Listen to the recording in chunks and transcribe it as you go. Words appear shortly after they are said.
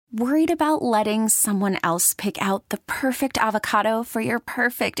Worried about letting someone else pick out the perfect avocado for your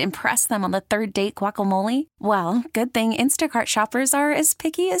perfect impress them on the third date guacamole? Well, good thing Instacart shoppers are as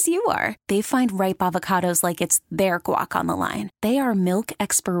picky as you are. They find ripe avocados like it's their guac on the line. They are milk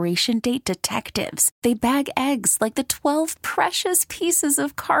expiration date detectives. They bag eggs like the 12 precious pieces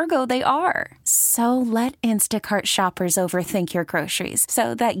of cargo they are. So let Instacart shoppers overthink your groceries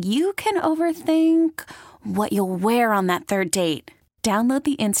so that you can overthink what you'll wear on that third date. Download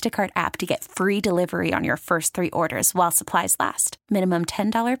the Instacart app to get free delivery on your first 3 orders while supplies last. Minimum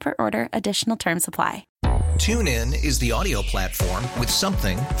 $10 per order. Additional terms apply. TuneIn is the audio platform with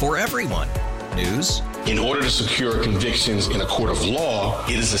something for everyone. News. In order to secure convictions in a court of law,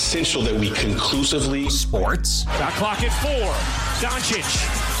 it is essential that we conclusively. Sports. Shot clock at 4.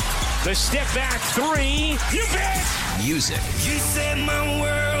 Doncic. The step back 3. You bet. Music. You set my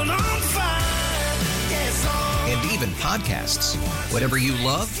world on fire. And even podcasts. Whatever you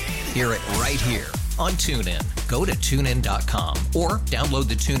love, hear it right here on TuneIn. Go to TuneIn.com or download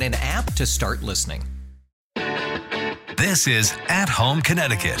the TuneIn app to start listening. This is At Home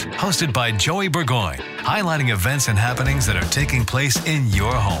Connecticut, hosted by Joey Burgoyne, highlighting events and happenings that are taking place in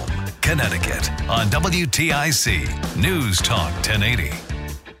your home, Connecticut, on WTIC News Talk 1080.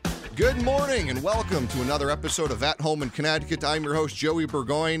 Good morning and welcome to another episode of At Home in Connecticut. I'm your host, Joey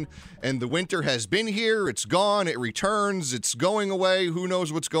Burgoyne, and the winter has been here. It's gone. It returns. It's going away. Who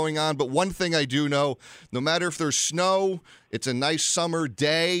knows what's going on? But one thing I do know, no matter if there's snow, it's a nice summer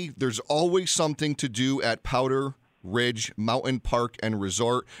day, there's always something to do at Powder Ridge Mountain Park and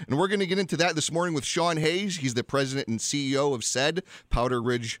Resort. And we're going to get into that this morning with Sean Hayes. He's the president and CEO of said Powder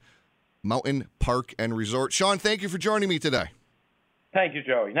Ridge Mountain Park and Resort. Sean, thank you for joining me today. Thank you,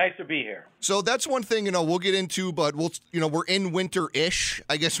 Joey. Nice to be here. So that's one thing, we'll get into, but we're in winter-ish,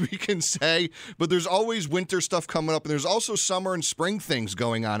 I guess we can say. But there's always winter stuff coming up, and there's also summer and spring things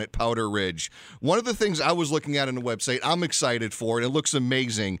going on at Powder Ridge. One of the things I was looking at on the website, I'm excited for, and it looks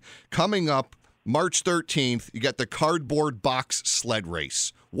amazing. Coming up March 13th, you got the cardboard box sled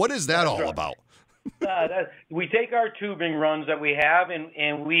race. What is that all about? We take our tubing runs that we have,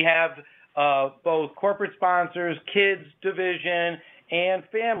 and we have both corporate sponsors, kids division, and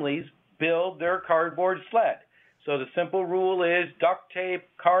families build their cardboard sled. So the simple rule is duct tape,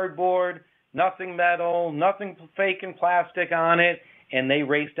 cardboard, nothing metal, nothing fake and plastic on it, and they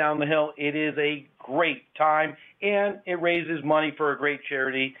race down the hill. It is a great time, and it raises money for a great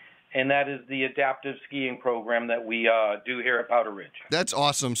charity, and that is the adaptive skiing program that we do here at Powder Ridge. That's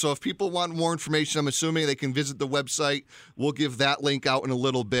awesome. So if people want more information, I'm assuming they can visit the website. We'll give that link out in a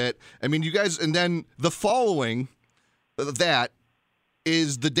little bit. I mean, you guys, and then the following that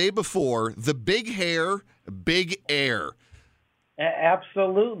is the day before, the Big Hair, Big Air.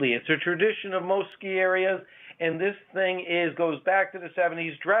 Absolutely. It's a tradition of most ski areas, and this thing goes back to the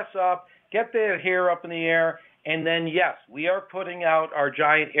 70s. Dress up, get the hair up in the air, and then, yes, we are putting out our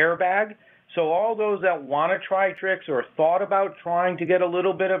giant airbag. So all those that want to try tricks or thought about trying to get a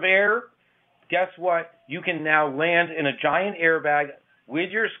little bit of air, guess what? You can now land in a giant airbag with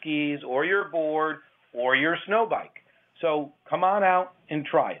your skis or your board or your snow bike. So come on out and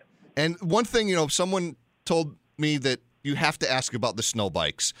try it. And one thing, someone told me that you have to ask about the snow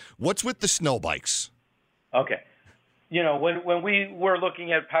bikes. What's with the snow bikes? Okay. When we were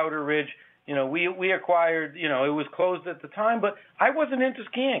looking at Powder Ridge, we acquired, it was closed at the time, but I wasn't into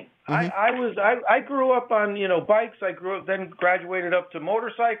skiing. Mm-hmm. I grew up on, bikes. I then graduated up to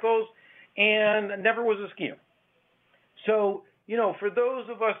motorcycles and never was a skier. So, for those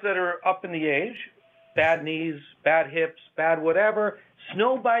of us that are up in the age, bad knees, bad hips, bad whatever,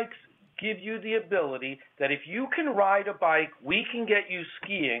 snow bikes give you the ability that if you can ride a bike, we can get you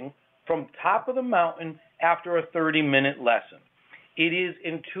skiing from top of the mountain after a 30-minute lesson. It is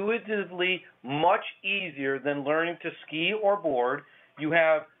intuitively much easier than learning to ski or board. You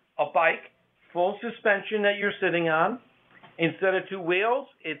have a bike, full suspension that you're sitting on. Instead of 2 wheels,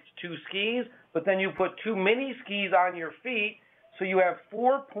 it's 2 skis, but then you put 2 mini skis on your feet, so you have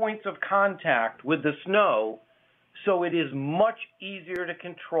 4 points of contact with the snow, so it is much easier to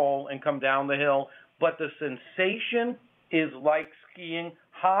control and come down the hill. But the sensation is like skiing,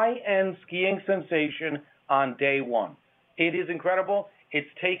 high-end skiing sensation on day one. It is incredible. It's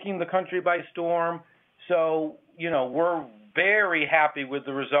taking the country by storm. So, we're very happy with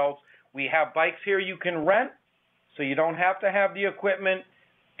the results. We have bikes here you can rent, so you don't have to have the equipment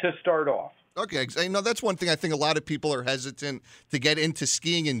to start off. Okay, that's one thing I think a lot of people are hesitant to get into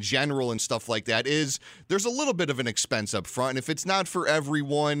skiing in general and stuff like that is there's a little bit of an expense up front. And if it's not for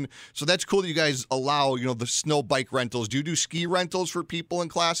everyone, so that's cool that you guys allow, the snow bike rentals. Do you do ski rentals for people in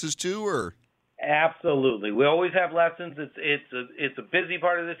classes too, or? Absolutely. We always have lessons. It's a busy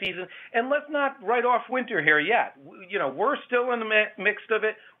part of the season. And let's not write off winter here yet. We're still in the mix of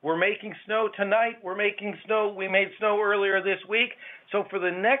it. We're making snow tonight. We made snow earlier this week. So for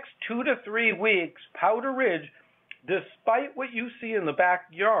the next 2 to 3 weeks, Powder Ridge, despite what you see in the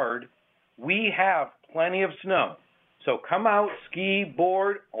backyard, we have plenty of snow. So come out, ski,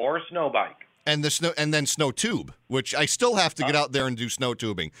 board, or snow bike. And then snow tube, which I still have to get out there and do snow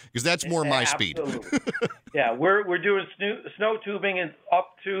tubing because that's more my speed. Yeah, we're doing snow tubing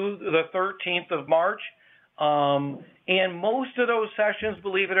up to the 13th of March, and most of those sessions,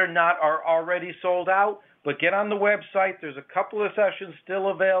 believe it or not, are already sold out. But get on the website; there's a couple of sessions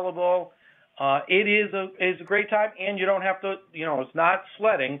still available. It is a great time, and you don't have to. It's not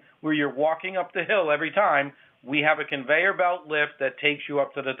sledding where you're walking up the hill every time. We have a conveyor belt lift that takes you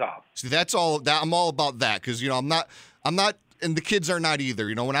up to the top. See, that's all. I'm all about that because I'm not, and the kids are not either.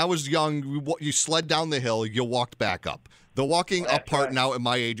 When I was young, you sled down the hill, you walked back up. The walking up part right. Now at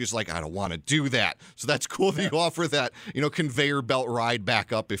my age is like I don't want to do that. So that's cool that you offer that, conveyor belt ride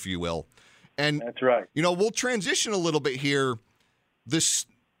back up, if you will. And that's right. We'll transition a little bit here. This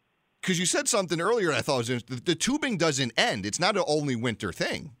because you said something earlier. I thought was interesting. The tubing doesn't end. It's not an only winter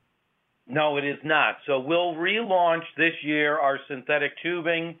thing. No, it is not. So we'll relaunch this year our synthetic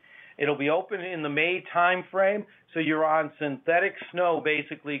tubing. It'll be open in the May time frame, so you're on synthetic snow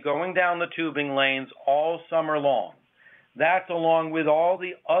basically going down the tubing lanes all summer long. That's along with all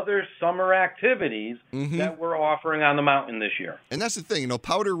the other summer activities that we're offering on the mountain this year. And that's the thing,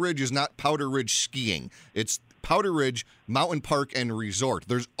 Powder Ridge is not Powder Ridge skiing. It's Powder Ridge Mountain Park and Resort.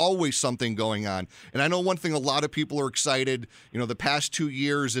 There's always something going on. And I know one thing, a lot of people are excited. The past 2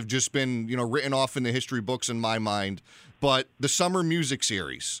 years have just been, written off in the history books in my mind. But the summer music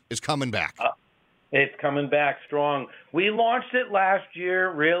series is coming back. It's coming back strong. We launched it last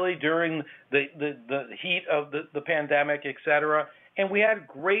year, really, during the heat of the pandemic, et cetera. And we had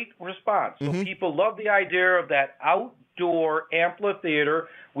great response. So people love the idea of that outdoor amphitheater.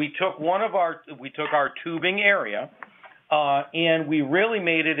 We took our tubing area, and we really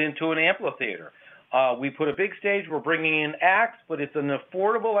made it into an amphitheater. We put a big stage. We're bringing in acts, but it's an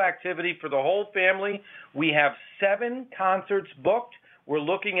affordable activity for the whole family. We have 7 concerts booked. We're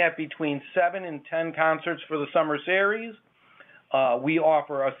looking at between 7 and 10 concerts for the summer series. We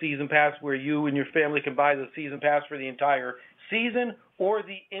offer a season pass where you and your family can buy the season pass for the entire season or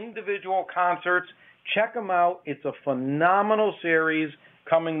the individual concerts. Check them out. It's a phenomenal series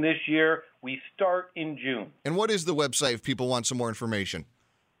coming this year. We start in June. And what is the website if people want some more information?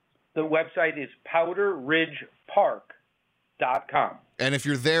 The website is powderridgepark.com. And if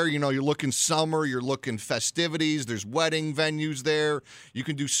you're there, you're looking summer, you're looking festivities, there's wedding venues there. You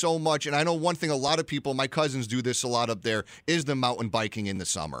can do so much. And I know one thing a lot of people, my cousins do this a lot up there, is the mountain biking in the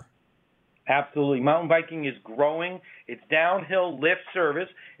summer. Absolutely. Mountain biking is growing. It's downhill lift service.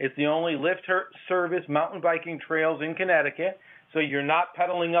 It's the only lift service mountain biking trails in Connecticut. So you're not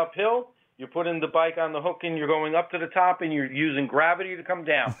pedaling uphill. You're putting the bike on the hook and you're going up to the top and you're using gravity to come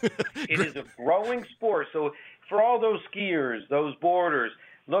down. It is a growing sport. So for all those skiers, those boarders,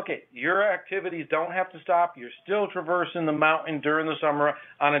 look at your activities don't have to stop. You're still traversing the mountain during the summer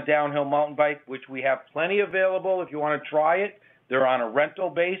on a downhill mountain bike, which we have plenty available if you want to try it. They're on a rental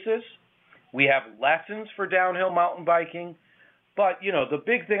basis. We have lessons for downhill mountain biking. But, the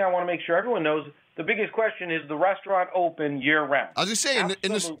big thing I want to make sure everyone knows, the biggest question is the restaurant open year-round? I was just saying,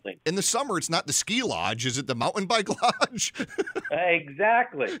 in the summer, it's not the ski lodge. Is it the mountain bike lodge?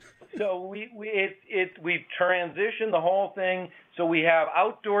 Exactly. So we've transitioned the whole thing. So we have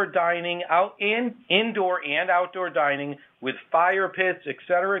outdoor dining, indoor and outdoor dining with fire pits, et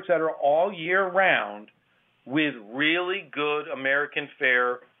cetera, all year round with really good American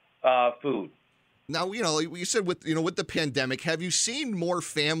fare food. Now, you said with the pandemic, have you seen more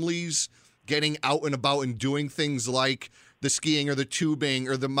families getting out and about and doing things like the skiing or the tubing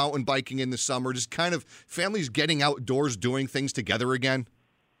or the mountain biking in the summer, just kind of families getting outdoors doing things together again?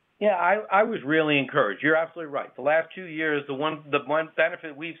 Yeah, I was really encouraged. You're absolutely right. The last 2 years, the one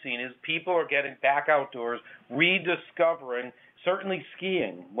benefit we've seen is people are getting back outdoors, rediscovering. Certainly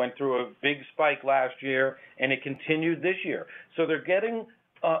skiing went through a big spike last year, and it continued this year. So they're getting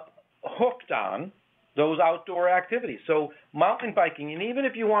hooked on those outdoor activities. So mountain biking, and even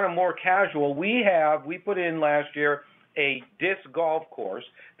if you want a more casual, we put in last year a disc golf course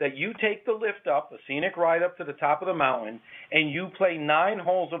that you take the lift up, a scenic ride up to the top of the mountain, and you play 9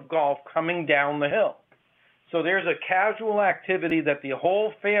 holes of golf coming down the hill. So there's a casual activity that the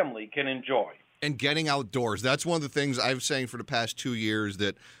whole family can enjoy. And getting outdoors. That's one of the things I've saying for the past 2 years,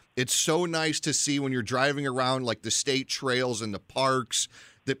 that it's so nice to see when you're driving around like the state trails and the parks,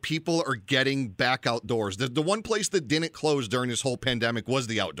 that people are getting back outdoors. The one place that didn't close during this whole pandemic was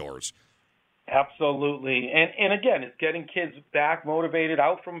the outdoors. Absolutely. And again, it's getting kids back motivated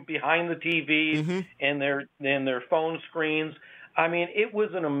out from behind the TVs and their phone screens. I mean, it was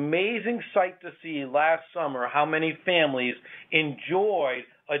an amazing sight to see last summer how many families enjoyed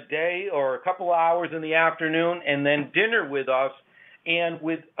a day or a couple hours in the afternoon and then dinner with us. And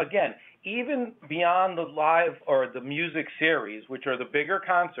with, again, even beyond the live or the music series, which are the bigger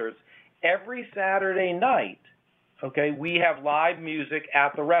concerts, every Saturday night, okay, we have live music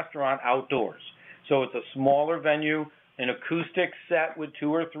at the restaurant outdoors. So it's a smaller venue, an acoustic set with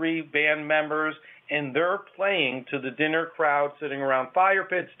 2 or 3 band members, and they're playing to the dinner crowd sitting around fire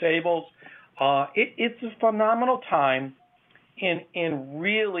pits, tables. It's a phenomenal time, and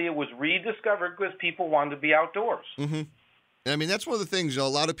really it was rediscovered because people wanted to be outdoors. I mean, that's one of the things, a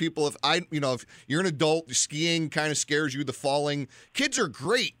lot of people, if you're an adult, skiing kind of scares you, the falling. Kids are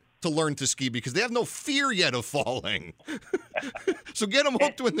great to learn to ski because they have no fear yet of falling. So get them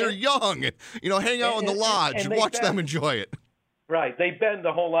hooked when they're young and, hang out in the lodge and watch them enjoy it. Right. They bend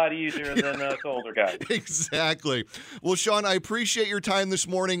a whole lot easier than us older guys. Exactly. Well, Sean, I appreciate your time this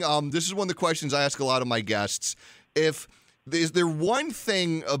morning. This is one of the questions I ask a lot of my guests. Is there one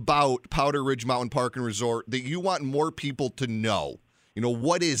thing about Powder Ridge Mountain Park and Resort that you want more people to know?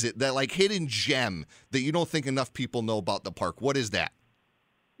 What is it, that like hidden gem that you don't think enough people know about the park? What is that?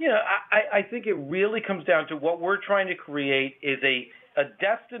 I think it really comes down to what we're trying to create is a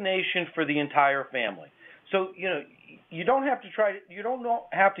destination for the entire family. So, you don't have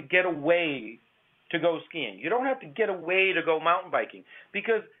to get away to go skiing. You don't have to get away to go mountain biking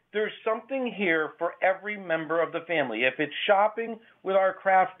because there's something here for every member of the family. If it's shopping with our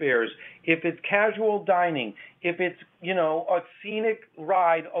craft fairs, if it's casual dining, if it's, a scenic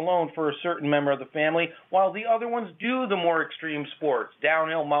ride alone for a certain member of the family, while the other ones do the more extreme sports,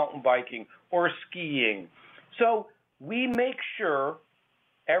 downhill mountain biking or skiing. So we make sure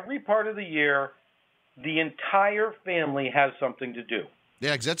every part of the year the entire family has something to do.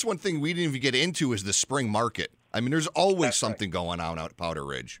 Yeah, because that's one thing we didn't even get into is the spring market. I mean, there's always something going on out at Powder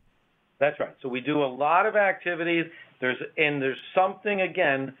Ridge. That's right. So we do a lot of activities. There's something,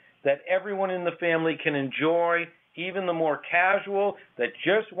 again, that everyone in the family can enjoy, even the more casual that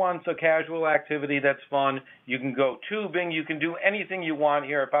just wants a casual activity that's fun. You can go tubing. You can do anything you want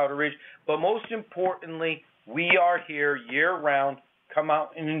here at Powder Ridge. But most importantly, we are here year-round. Come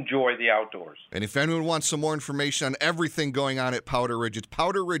out and enjoy the outdoors. And if anyone wants some more information on everything going on at Powder Ridge, it's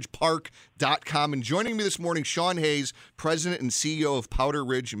powderridgepark.com. And joining me this morning, Sean Hayes, President and CEO of Powder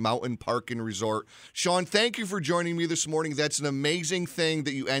Ridge Mountain Park and Resort. Sean, thank you for joining me this morning. That's an amazing thing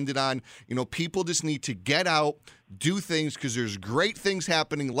that you ended on. People just need to get out, do things, because there's great things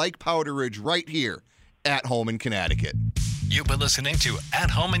happening like Powder Ridge right here at home in Connecticut. You've been listening to At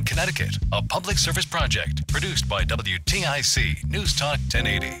Home in Connecticut, a public service project produced by WTIC News Talk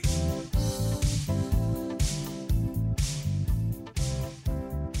 1080.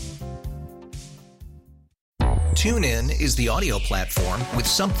 TuneIn is the audio platform with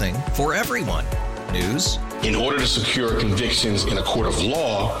something for everyone. News. In order to secure convictions in a court of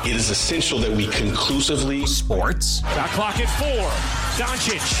law, it is essential that we conclusively. Sports. Got clock at 4.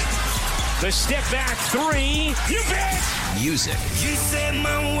 Doncic. The step back 3. You bet. Music. You set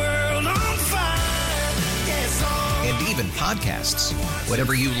my world on fire. Yes, and even podcasts.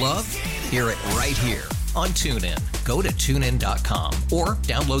 Whatever you love, hear it right here on TuneIn. Go to TuneIn.com or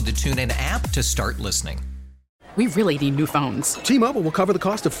download the TuneIn app to start listening. We really need new phones. T-Mobile will cover the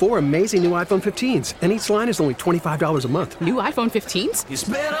cost of 4 amazing new iPhone 15s, and each line is only $25 a month. New iPhone 15s? It's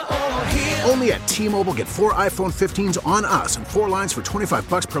better over here. Only at T-Mobile, get 4 iPhone 15s on us and 4 lines for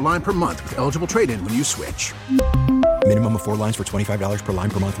 $25 per line per month with eligible trade-in when you switch. Minimum of 4 lines for $25 per line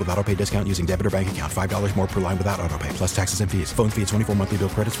per month with autopay discount using debit or bank account. $5 more per line without autopay, plus taxes and fees. Phone fee at 24 monthly bill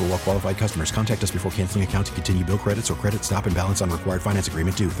credits for well-qualified customers. Contact us before canceling account to continue bill credits or credit stop and balance on required finance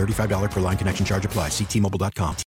agreement due. $35 per line connection charge applies. See T-Mobile.com.